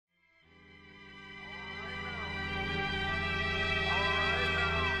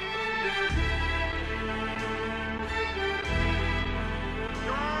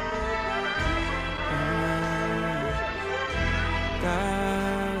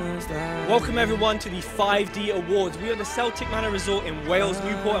Welcome everyone to the 5D Awards. We are the Celtic Manor Resort in Wales,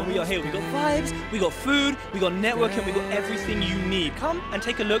 Newport, and we are here. We got vibes, we got food, we got networking, we got everything you need. Come and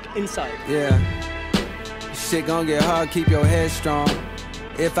take a look inside. Yeah, shit gon' get hard, keep your head strong.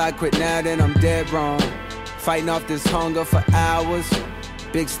 If I quit now, then I'm dead wrong. Fighting off this hunger for hours.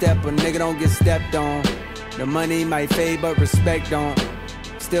 Big step, a nigga don't get stepped on. The money might fade, but respect don't.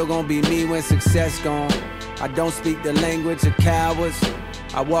 Still gon' be me when success gone. I don't speak the language of cowards.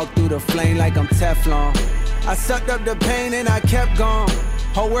 I walk through the flame like I'm Teflon. I sucked up the pain and I kept going.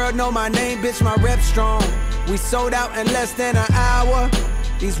 Whole world know my name, bitch, my rep strong. We sold out in less than an hour.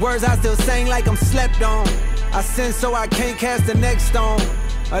 These words I still sang like I'm slept on. I sin so I can't cast the next stone,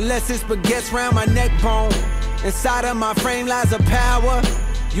 unless it's baguettes round my neck bone. Inside of my frame lies a power.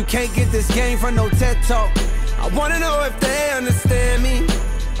 You can't get this game from no TED Talk. I wanna know if they understand me.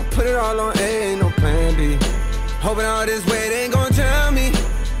 I put it all on A, ain't no plan B. Hoping all this weight ain't gon' drown me.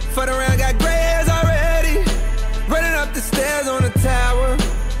 Foot around, got gray hairs already. Running up the stairs on the tower.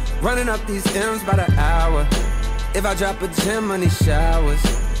 Running up these M's by the hour. If I drop a gem on these showers,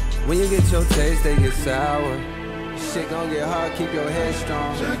 when you get your taste, they get sour. Shit gon' get hard, keep your head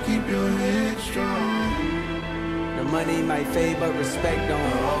strong. Just keep your head strong. The money might fade, but respect don't.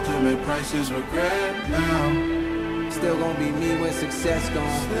 The ultimate price is regret now. Still gon' be me when success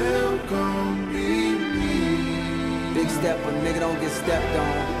gone. Still gon' be me. Big step, a nigga don't get stepped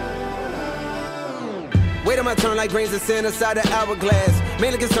on. Wait on my turn like grains of sand inside the hourglass.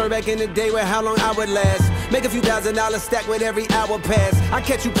 Mainly concerned back in the day with how long I would last. Make a few $1,000 stack with every hour pass. I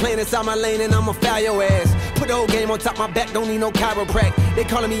catch you playing inside my lane and I'ma foul your ass. Put the whole game on top my back, don't need no chiroprac. They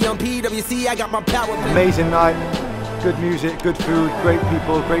calling me young PWC, I got my power back. Amazing night, good music, good food, great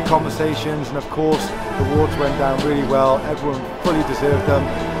people, great conversations, and of course the awards went down really well. Everyone fully deserved them.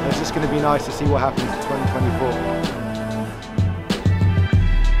 And it's just going to be nice to see what happens in 2024.